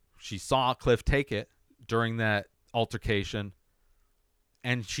it. She saw Cliff take it during that altercation.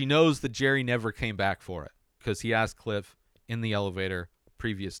 And she knows that Jerry never came back for it because he asked Cliff in the elevator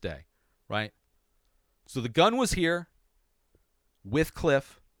previous day, right? So the gun was here with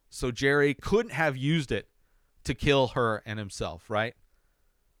Cliff. So Jerry couldn't have used it to kill her and himself, right?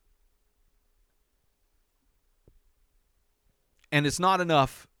 And it's not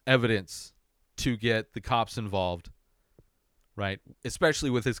enough evidence to get the cops involved, right? Especially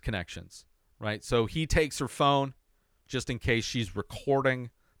with his connections, right? So he takes her phone just in case she's recording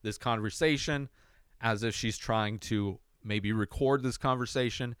this conversation, as if she's trying to maybe record this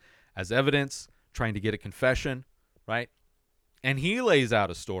conversation as evidence, trying to get a confession, right? And he lays out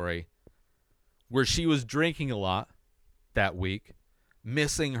a story where she was drinking a lot that week,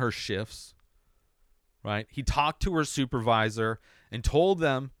 missing her shifts, right? He talked to her supervisor and told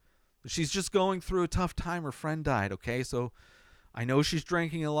them that she's just going through a tough time. Her friend died, okay? So I know she's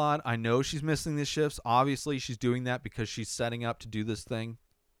drinking a lot. I know she's missing the shifts. Obviously, she's doing that because she's setting up to do this thing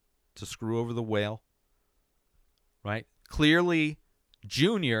to screw over the whale, right? Clearly,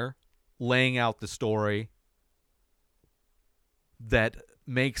 Junior laying out the story that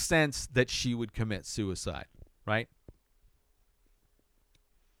makes sense that she would commit suicide, right?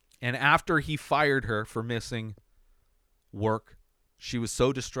 And after he fired her for missing work, she was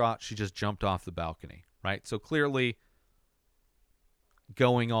so distraught, she just jumped off the balcony, right? So clearly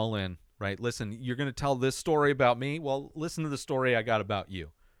going all in, right? Listen, you're going to tell this story about me? Well, listen to the story I got about you,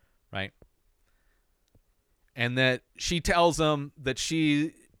 right? And that she tells him that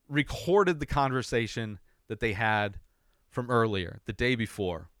she recorded the conversation that they had from earlier, the day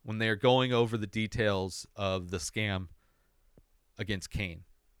before, when they're going over the details of the scam against Kane,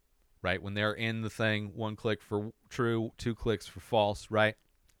 right? When they're in the thing, 1 click for true, 2 clicks for false, right?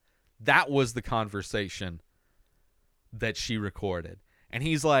 That was the conversation that she recorded. And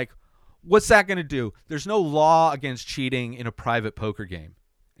he's like, what's that going to do? There's no law against cheating in a private poker game.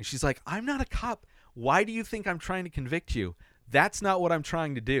 And she's like, I'm not a cop. Why do you think I'm trying to convict you? That's not what I'm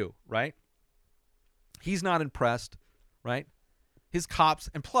trying to do, right? He's not impressed, right? His cops,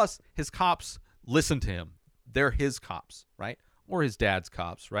 and plus his cops listen to him. They're his cops, right? Or his dad's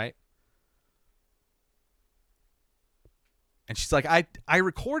cops, right? And she's like, I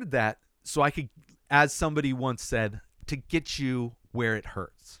recorded that so I could, as somebody once said, to get you where it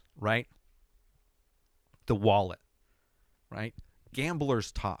hurts, right? The wallet, right?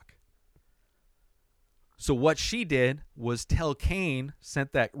 Gamblers talk. So what she did was tell Kane,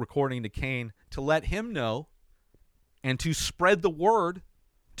 sent that recording to Kane to let him know and to spread the word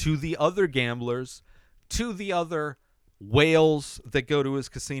to the other gamblers, to the other whales that go to his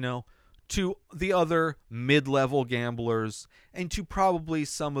casino, to the other mid-level gamblers, and to probably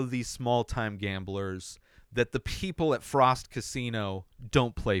some of these small-time gamblers that the people at Frost Casino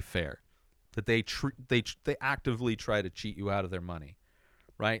don't play fair, that they actively try to cheat you out of their money,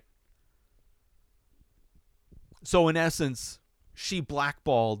 right? So in essence, she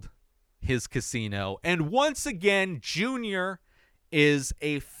blackballed his casino. And once again, Junior is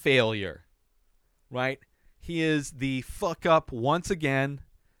a failure, right? He is the fuck up once again,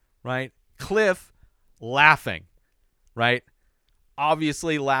 right? Cliff laughing, right?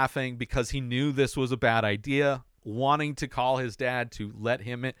 Obviously laughing because he knew this was a bad idea, wanting to call his dad to let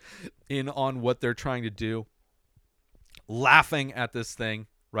him in on what they're trying to do, laughing at this thing,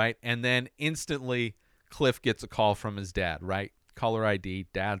 right? And then instantly Cliff gets a call from his dad, right? Caller ID,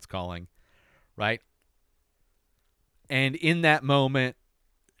 dad's calling, right? And in that moment,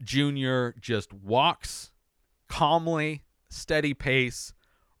 Junior just walks calmly, steady pace,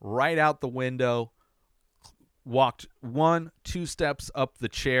 right out the window, walked 1-2 steps up the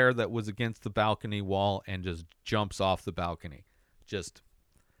chair that was against the balcony wall, and just jumps off the balcony. Just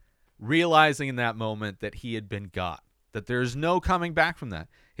realizing in that moment that he had been got, that there's no coming back from that.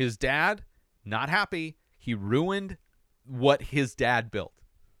 His dad, not happy. He ruined what his dad built.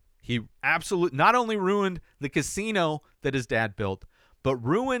 He absolutely not only ruined the casino that his dad built, but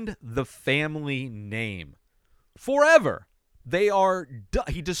ruined the family name forever.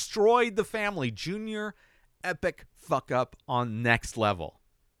 He destroyed the family. Junior, epic fuck up on next level.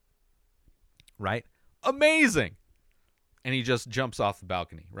 Right? Amazing. And he just jumps off the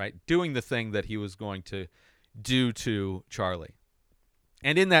balcony, right? Doing the thing that he was going to do to Charlie.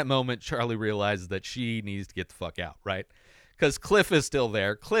 And in that moment, Charlie realizes that she needs to get the fuck out, right? Because Cliff is still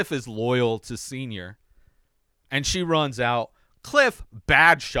there. Cliff is loyal to Senior. And she runs out. Cliff,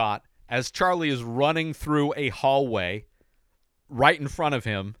 bad shot, as Charlie is running through a hallway right in front of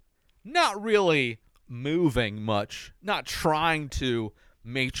him. Not really moving much. Not trying to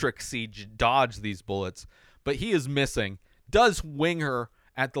Matrix-y dodge these bullets. But he is missing. Does wing her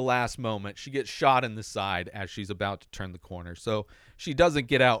at the last moment. She gets shot in the side as she's about to turn the corner. So she doesn't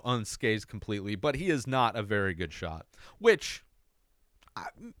get out unscathed completely, but he is not a very good shot, which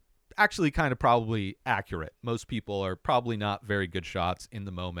actually kind of probably accurate. Most people are probably not very good shots in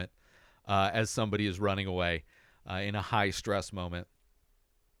the moment as somebody is running away in a high stress moment,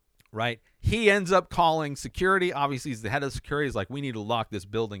 right? He ends up calling security. Obviously, he's the head of security. He's like, we need to lock this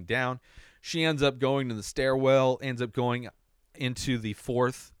building down. She ends up going to the stairwell, ends up going into the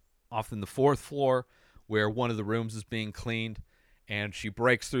fourth floor where one of the rooms is being cleaned, and she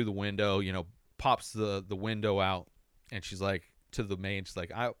breaks through the window, pops the window out, and she's like to the maid, she's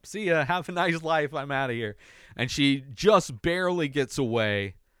like, I see ya, have a nice life, I'm out of here. And she just barely gets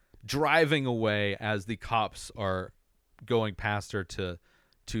away, driving away as the cops are going past her to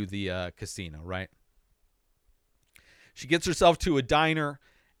the casino, right? She gets herself to a diner,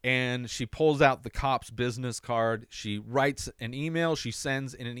 and she pulls out the cop's business card. She writes an email. She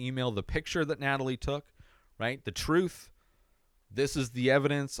sends in an email the picture that Natalie took, right? The truth. This is the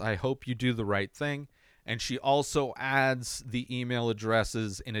evidence. I hope you do the right thing. And she also adds the email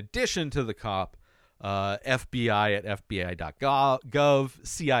addresses in addition to the cop, FBI at FBI.gov,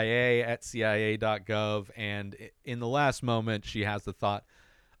 CIA at CIA.gov. And in the last moment, she has the thought,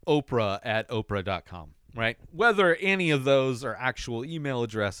 Oprah@oprah.com, right? Whether any of those are actual email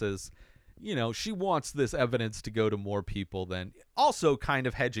addresses, she wants this evidence to go to more people than also kind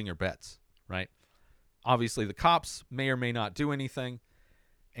of hedging her bets, right? Obviously, the cops may or may not do anything,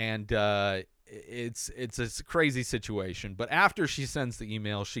 and it's a crazy situation. But after she sends the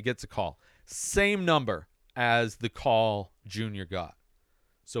email, she gets a call. Same number as the call Junior got.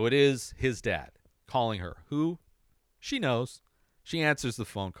 So it is his dad calling her, who she knows. She answers the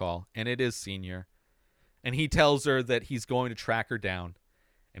phone call, and it is Senior. And he tells her that he's going to track her down,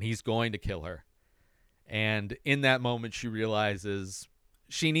 and he's going to kill her. And in that moment, she realizes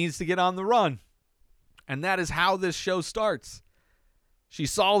she needs to get on the run. And that is how this show starts. She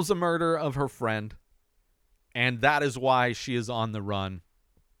solves the murder of her friend, and that is why she is on the run.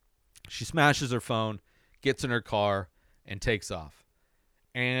 She smashes her phone, gets in her car, and takes off.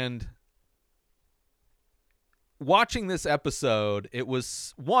 And watching this episode, it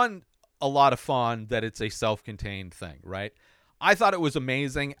was, one, a lot of fun that it's a self-contained thing, right? I thought it was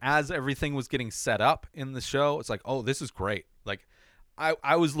amazing as everything was getting set up in the show. It's like, oh, this is great. Like,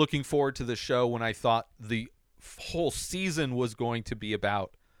 I was looking forward to the show when I thought the whole season was going to be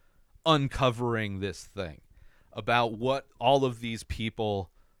about uncovering this thing, about what all of these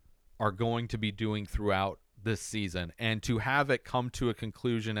people are going to be doing throughout this season, and to have it come to a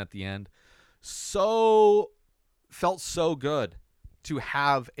conclusion at the end felt so good to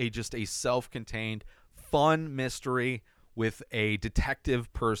have just a self-contained fun mystery with a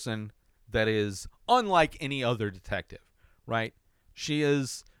detective person that is unlike any other detective, right? She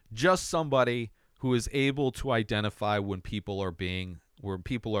is just somebody who is able to identify when people are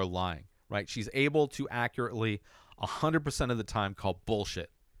lying, right? She's able to accurately 100% of the time call bullshit.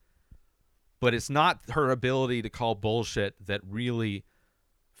 But it's not her ability to call bullshit that really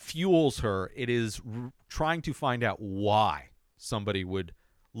fuels her. It is trying to find out why somebody would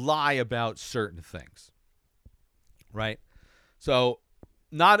lie about certain things, right? So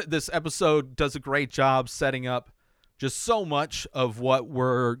this episode does a great job setting up just so much of what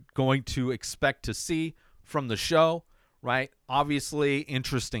we're going to expect to see from the show, right? Obviously,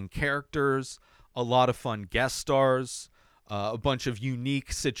 interesting characters, a lot of fun guest stars, a bunch of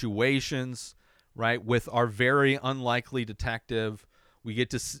unique situations, right? With our very unlikely detective,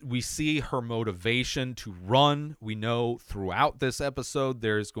 we see her motivation to run. We know throughout this episode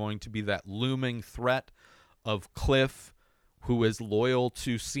there's going to be that looming threat of Cliff, who is loyal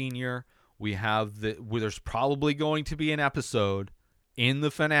to Senior. There's probably going to be an episode in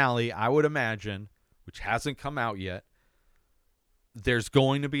the finale, I would imagine, which hasn't come out yet. There's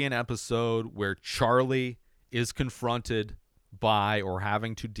going to be an episode where Charlie is confronted by or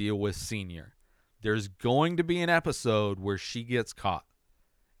having to deal with Senior. There's going to be an episode where she gets caught.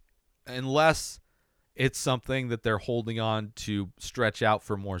 Unless it's something that they're holding on to stretch out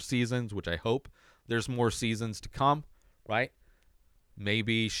for more seasons, which I hope there's more seasons to come, right?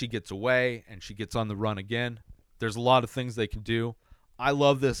 Maybe she gets away and she gets on the run again. There's a lot of things they can do. I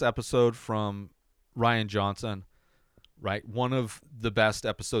love this episode from Rian Johnson, right? One of the best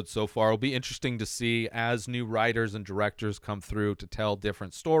episodes so far. It'll be interesting to see as new writers and directors come through to tell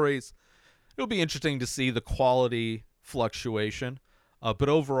different stories. It'll be interesting to see the quality fluctuation. But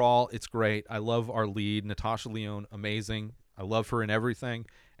overall, it's great. I love our lead, Natasha Lyonne, amazing. I love her in everything,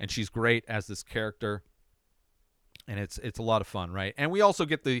 and she's great as this character. And it's a lot of fun, right? And we also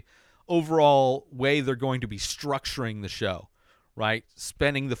get the overall way they're going to be structuring the show, right?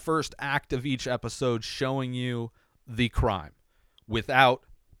 Spending the first act of each episode showing you the crime without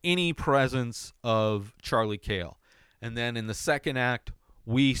any presence of Charlie Cale. And then in the second act,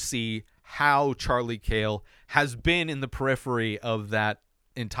 we see how Charlie Cale has been in the periphery of that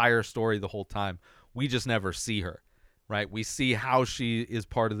entire story the whole time. We just never see her, right? We see how she is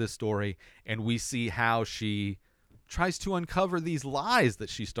part of this story, and we see how she tries to uncover these lies that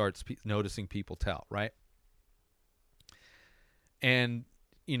she starts noticing people tell, right? And,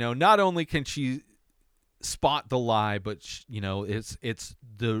 not only can she spot the lie, but, it's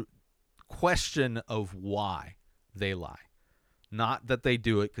the question of why they lie. Not that they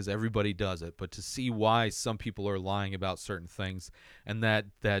do it, because everybody does it, but to see why some people are lying about certain things, and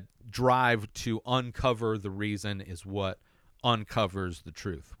that drive to uncover the reason is what uncovers the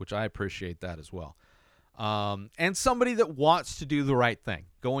truth, which I appreciate that as well. And somebody that wants to do the right thing,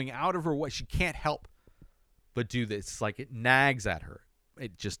 going out of her way. She can't help but do this. It's like it nags at her.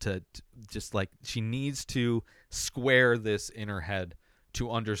 It just like she needs to square this in her head to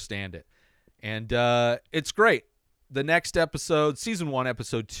understand it. And it's great. The next episode, season 1,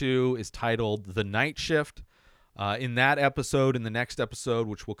 episode 2, is titled The Night Shift. In that episode, in the next episode,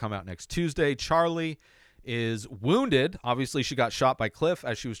 which will come out next Tuesday, Charlie is wounded. Obviously, she got shot by Cliff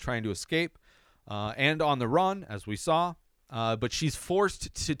as she was trying to escape and on the run, as we saw. But she's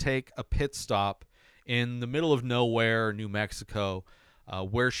forced to take a pit stop in the middle of nowhere, New Mexico,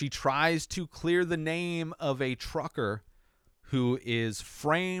 where she tries to clear the name of a trucker who is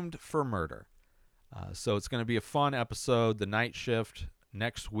framed for murder. So it's going to be a fun episode, the night shift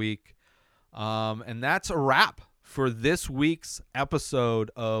next week. And that's a wrap for this week's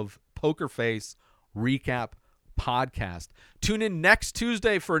episode of Poker Face Recap Podcast. Tune in next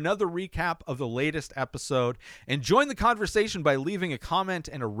Tuesday for another recap of the latest episode, and join the conversation by leaving a comment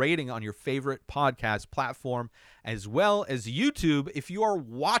and a rating on your favorite podcast platform, as well as YouTube if you are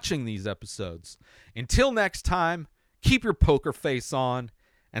watching these episodes. Until next time, keep your poker face on,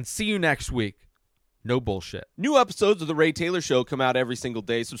 and see you next week. No bullshit. New episodes of The Ray Taylor Show come out every single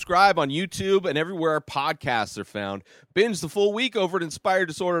day. Subscribe on YouTube and everywhere our podcasts are found. Binge the full week over at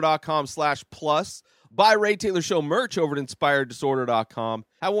inspireddisorder.com/plus. Buy Ray Taylor Show merch over at inspireddisorder.com.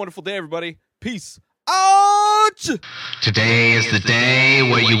 Have a wonderful day, everybody. Peace out! Today is the day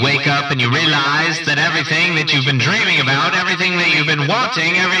where you wake up and you realize that everything that you've been dreaming about, everything that you've been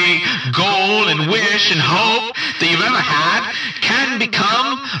wanting, every goal and wish and hope that you've ever had can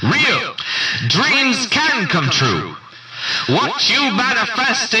become real. Dreams can come true. What you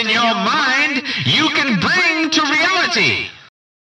manifest in your mind, you can bring to reality.